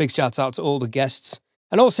big shout out to all the guests.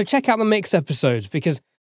 And also check out the mixed episodes, because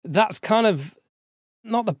that's kind of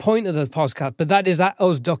not the point of the podcast, but that is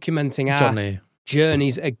us documenting our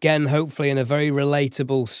journeys again, hopefully in a very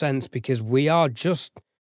relatable sense, because we are just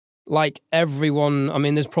like everyone. I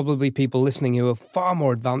mean, there's probably people listening who are far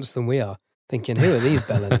more advanced than we are, thinking, who are these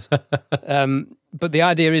bellends? But the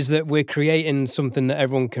idea is that we're creating something that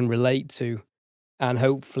everyone can relate to, and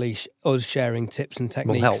hopefully us sharing tips and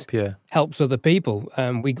techniques helps other people.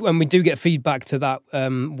 We do get feedback to that,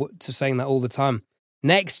 to saying that all the time.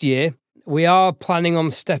 Next year, we are planning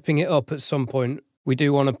on stepping it up at some point. We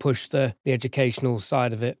do want to push the educational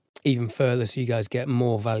side of it even further, so you guys get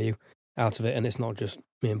more value out of it, and it's not just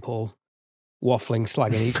me and Paul waffling,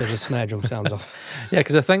 slagging each other's snare drum sounds off. Yeah,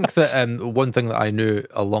 because I think that one thing that I knew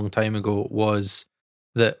a long time ago was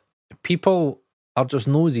that people are just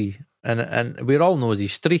nosy, and we're all nosy.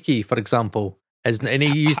 Streaky, for example, and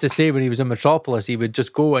he used to say when he was in Metropolis, he would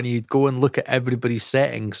just go and look at everybody's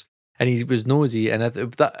settings, and he was nosy. And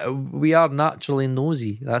that we are naturally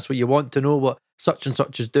nosy. That's what you want to know, what such and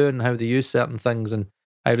such is doing, how they use certain things. And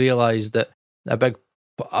I realised that a big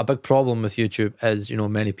problem with YouTube is,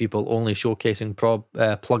 many people only showcasing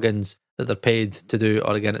plugins that they're paid to do,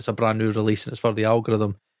 or again, it's a brand new release and it's for the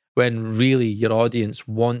algorithm, when really your audience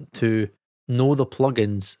want to know the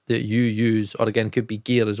plugins that you use, or again, could be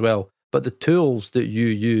gear as well, but the tools that you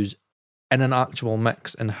use in an actual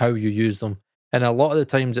mix and how you use them. And a lot of the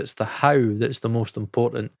times it's the how that's the most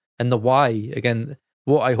important, and the why. Again,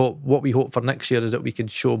 what we hope for next year is that we can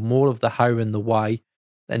show more of the how and the why.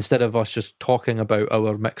 Instead of us just talking about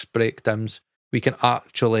our mix breakdowns, we can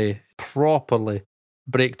actually properly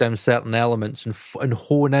break down certain elements and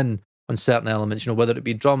hone in on certain elements, whether it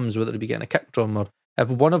be drums, whether it be getting a kick drum, or if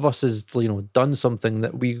one of us has, done something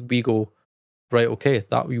that we go, right, okay,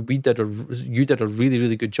 that you did a really,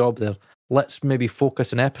 really good job there. Let's maybe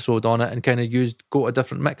focus an episode on it and kind of go to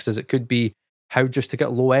different mixes. It could be how just to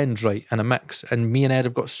get low end right in a mix. And me and Ed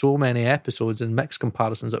have got so many episodes and mix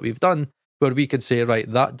comparisons that we've done where we could say,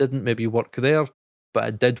 right, that didn't maybe work there, but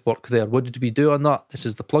it did work there. What did we do on that? This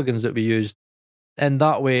is the plugins that we used. And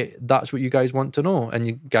that way, that's what you guys want to know. And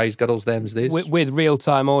you guys, girls, them's days. With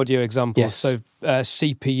real-time audio examples. Yes. So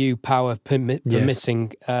CPU power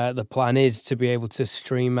permitting, the plan is to be able to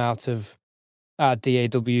stream out of our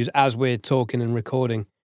DAWs as we're talking and recording.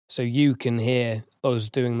 So you can hear us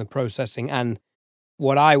doing the processing. And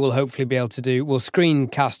what I will hopefully be able to do, we'll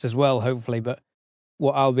screencast as well, hopefully, but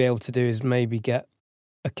what I'll be able to do is maybe get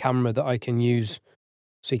a camera that I can use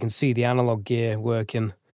so you can see the analog gear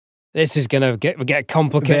working. This is going to get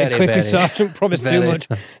complicated quickly, so I shouldn't promise too much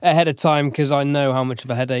ahead of time, because I know how much of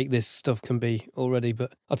a headache this stuff can be already.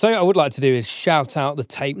 But I'll tell you what I would like to do is shout out the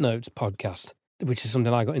Tape Notes podcast, which is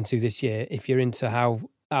something I got into this year. If you're into how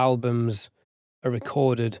albums are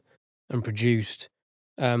recorded and produced,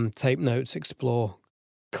 Tape Notes explore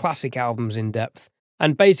classic albums in depth.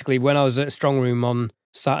 And basically, when I was at Strong Room on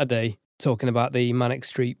Saturday, talking about the Manic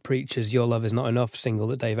Street Preachers' Your Love Is Not Enough single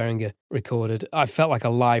that Dave Ehringer recorded, I felt like a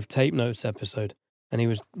live Tape Notes episode. And he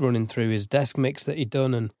was running through his desk mix that he'd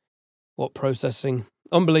done and what processing.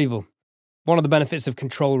 Unbelievable. One of the benefits of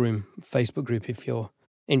Control Room Facebook group, if you're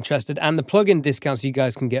interested. And the plugin discounts you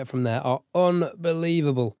guys can get from there are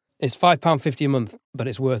unbelievable. It's £5.50 a month, but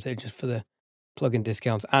it's worth it just for the plugin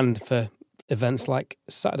discounts and for events like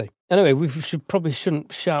Saturday. Anyway, we probably shouldn't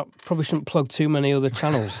plug too many other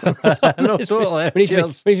channels. No, totally. We need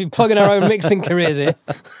to be plugging our own mixing careers here.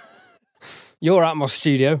 You're at my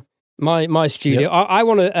studio, my studio. Yep. I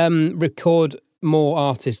want to record more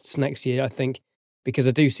artists next year, I think, because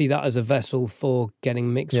I do see that as a vessel for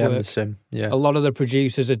getting mix work. The same. Yeah. A lot of the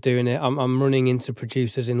producers are doing it. I'm running into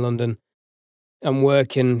producers in London. I'm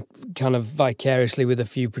working kind of vicariously with a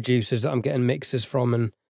few producers that I'm getting mixes from,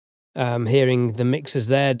 and hearing the mixes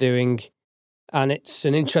they're doing, and it's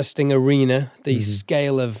an interesting arena, the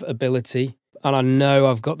scale of ability, and I know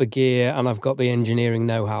I've got the gear and I've got the engineering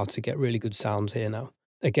know-how to get really good sounds here now.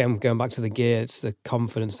 Again, going back to the gear, it's the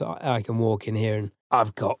confidence that I can walk in here and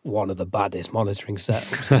I've got one of the baddest monitoring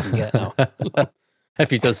setups you can get now. If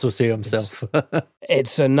he does so say himself.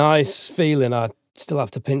 It's a nice feeling. I still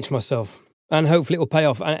have to pinch myself. And hopefully it will pay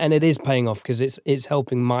off. And it is paying off because it's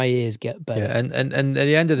helping my ears get better. Yeah, and at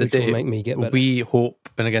the end of the which will day, make me get better. we hope,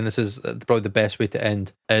 and again, this is probably the best way to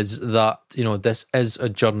end, is that, this is a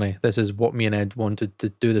journey. This is what me and Ed wanted to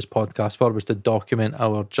do this podcast for, was to document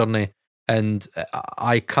our journey. And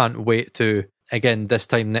I can't wait to, again, this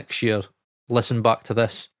time next year, listen back to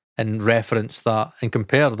this and reference that and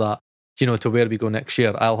compare that, to where we go next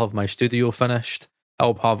year. I'll have my studio finished.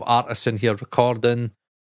 I'll have artists in here recording.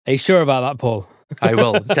 Are you sure about that, Paul? I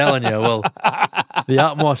will. I'm telling you, I will. The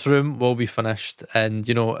Atmos room will be finished, and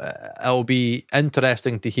it'll be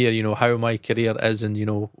interesting to hear how my career is,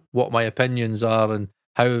 and what my opinions are, and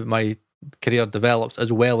how my career develops,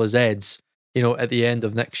 as well as Ed's. At the end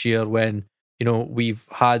of next year, when we've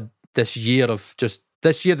had this year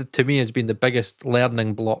to me has been the biggest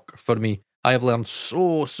learning block for me. I have learned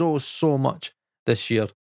so much this year,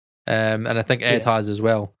 and I think Ed has as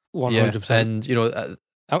well. 100%. And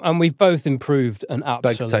and we've both improved an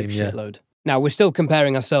absolute time, shitload. Now, we're still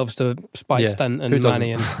comparing ourselves to Spike Stent and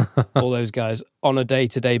Manny and all those guys on a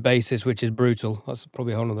day-to-day basis, which is brutal. That's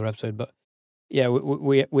probably a whole other episode. But yeah,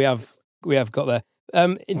 we have got there.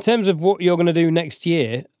 In terms of what you're going to do next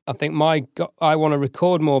year, I think I want to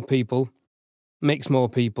record more people, mix more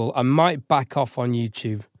people. I might back off on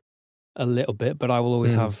YouTube a little bit, but I will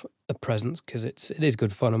always have a presence because it is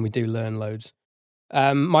good fun and we do learn loads.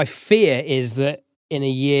 My fear is that in a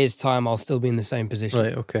year's time, I'll still be in the same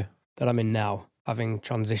position that I'm in now, having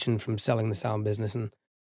transitioned from selling the sound business and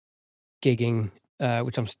gigging,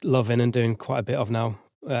 which I'm loving and doing quite a bit of now,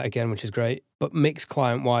 again, which is great. But mixed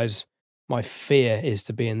client-wise, my fear is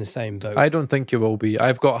to be in the same boat. I don't think you will be.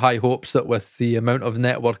 I've got high hopes that with the amount of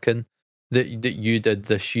networking that you did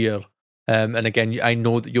this year, and again, I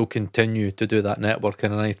know that you'll continue to do that networking,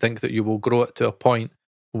 and I think that you will grow it to a point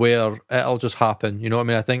where it'll just happen.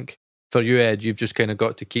 I think for you, Ed, you've just kind of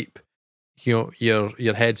got to keep, your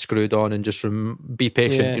head screwed on and just be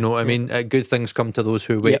patient. Yeah, you know what I mean? Good things come to those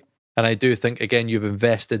who wait. Yep. And I do think, again, you've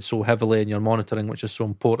invested so heavily in your monitoring, which is so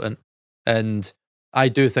important. And I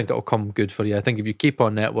do think it'll come good for you. I think if you keep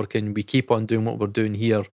on networking, we keep on doing what we're doing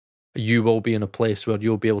here, you will be in a place where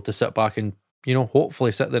you'll be able to sit back and,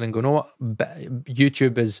 hopefully sit there and go, no, what?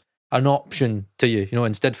 YouTube is an option to you.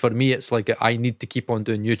 Instead for me, it's like I need to keep on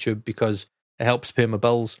doing YouTube because it helps pay my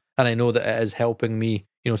bills. And I know that it is helping me,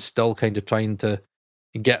 still kind of trying to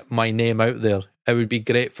get my name out there. It would be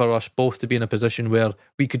great for us both to be in a position where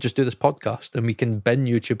we could just do this podcast and we can bin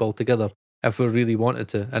YouTube altogether if we really wanted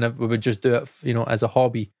to. And if we would just do it, as a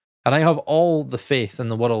hobby. And I have all the faith in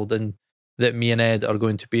the world and that me and Ed are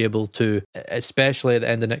going to be able to, especially at the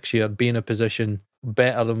end of next year, be in a position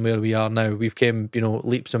better than where we are now. We've came,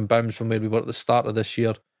 leaps and bounds from where we were at the start of this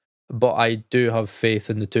year. But I do have faith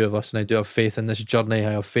in the two of us, and I do have faith in this journey.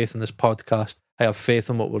 I have faith in this podcast. I have faith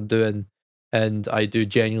in what we're doing. And I do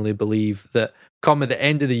genuinely believe that come at the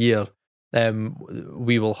end of the year,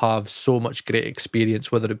 we will have so much great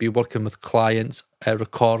experience, whether it be working with clients,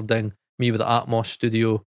 recording, me with the Atmos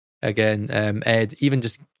studio, again, Ed, even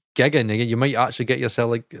just gigging. Again, you might actually get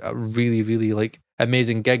yourself like a really, really like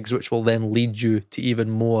amazing gigs, which will then lead you to even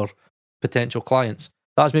more potential clients.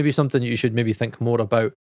 That's maybe something you should maybe think more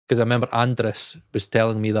about. Because I remember Andres was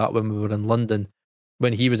telling me that when we were in London,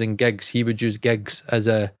 when he was in gigs, he would use gigs as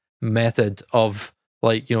a method of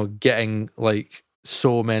getting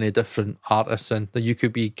so many different artists in that you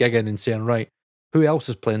could be gigging and saying, right, who else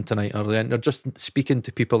is playing tonight? Or just speaking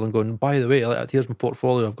to people and going, by the way, here's my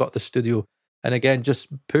portfolio, I've got the studio. And again, just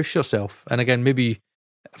push yourself. And again, maybe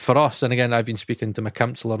for us, and again, I've been speaking to my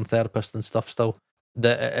counsellor and therapist and stuff still,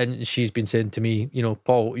 and she's been saying to me,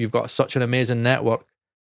 Paul, you've got such an amazing network.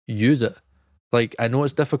 Use it. I know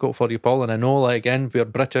it's difficult for you, Paul, and I know, again, we're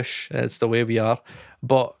British, it's the way we are,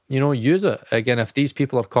 but, use it. Again, if these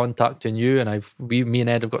people are contacting you, and me and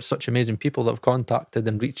Ed have got such amazing people that have contacted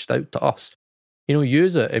and reached out to us,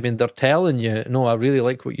 use it. I mean, they're telling you, no, I really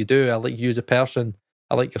like what you do, I like you as a person,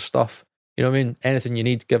 I like your stuff. Anything you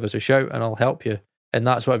need, give us a shout and I'll help you. And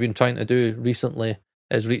that's what I've been trying to do recently,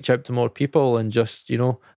 is reach out to more people and just,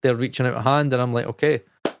 they're reaching out a hand and I'm like, okay,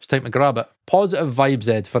 it's time to grab it. Positive vibes,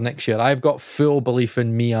 Ed, for next year. I've got full belief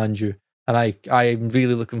in me and you. And I'm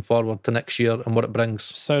really looking forward to next year and what it brings.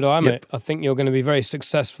 So do I, mate. I think you're going to be very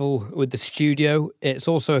successful with the studio. It's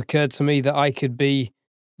also occurred to me that I could be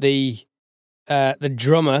the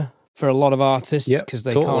drummer for a lot of artists because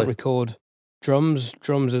they can't record drums.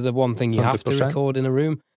 Drums are the one thing you 100%. Have to record in a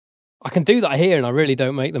room. I can do that here, and I really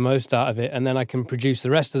don't make the most out of it. And then I can produce the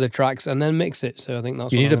rest of the tracks and then mix it. So I think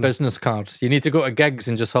that's You what need a business card. You need to go to gigs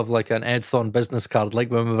and just have like an Ed Thorne business card, like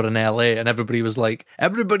when we were in LA, and everybody was like,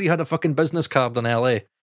 everybody had a fucking business card in LA.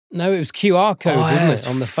 No, it was QR codes, wasn't it,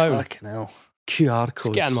 on the phone? Fucking hell. QR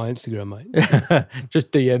codes. Get on my Instagram, mate.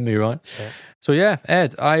 Just DM me, right? Yeah. So yeah,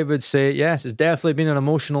 Ed, I would say yes, it's definitely been an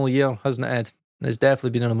emotional year, hasn't it, Ed? It's definitely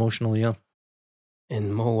been an emotional year.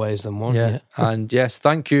 In more ways than one. Yeah. And yes,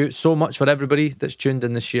 thank you so much for everybody that's tuned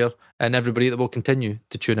in this year and everybody that will continue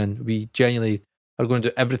to tune in. We genuinely are going to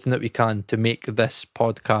do everything that we can to make this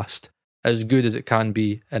podcast as good as it can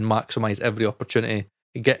be and maximise every opportunity,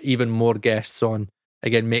 get even more guests on,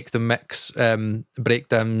 again, make the mix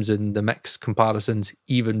breakdowns and the mix comparisons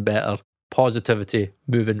even better. Positivity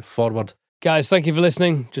moving forward. Guys, thank you for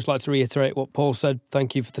listening. Just like to reiterate what Paul said.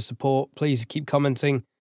 Thank you for the support. Please keep commenting,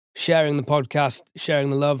 sharing the podcast, sharing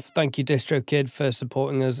the love. Thank you, DistroKid, for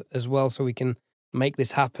supporting us as well so we can make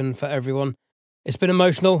this happen for everyone. It's been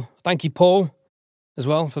emotional. Thank you, Paul, as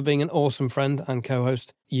well, for being an awesome friend and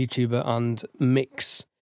co-host, YouTuber and mix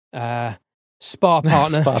spar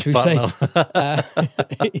partner, Spar should we partner.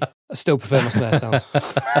 say. I still prefer my snare sounds.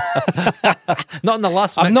 Not in the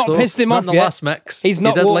last mix, I've not though. pissed him Not off in the yet. last mix. He's He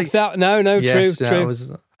not did walked out. No, Yes, true, yeah,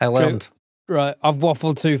 true. I learned. Right, I've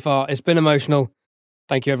waffled too far. It's been emotional.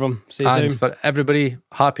 Thank you, everyone. See you And soon. for everybody,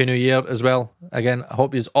 Happy New Year as well. Again, I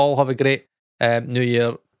hope you all have a great New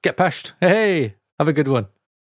Year. Get pushed. Hey, have a good one.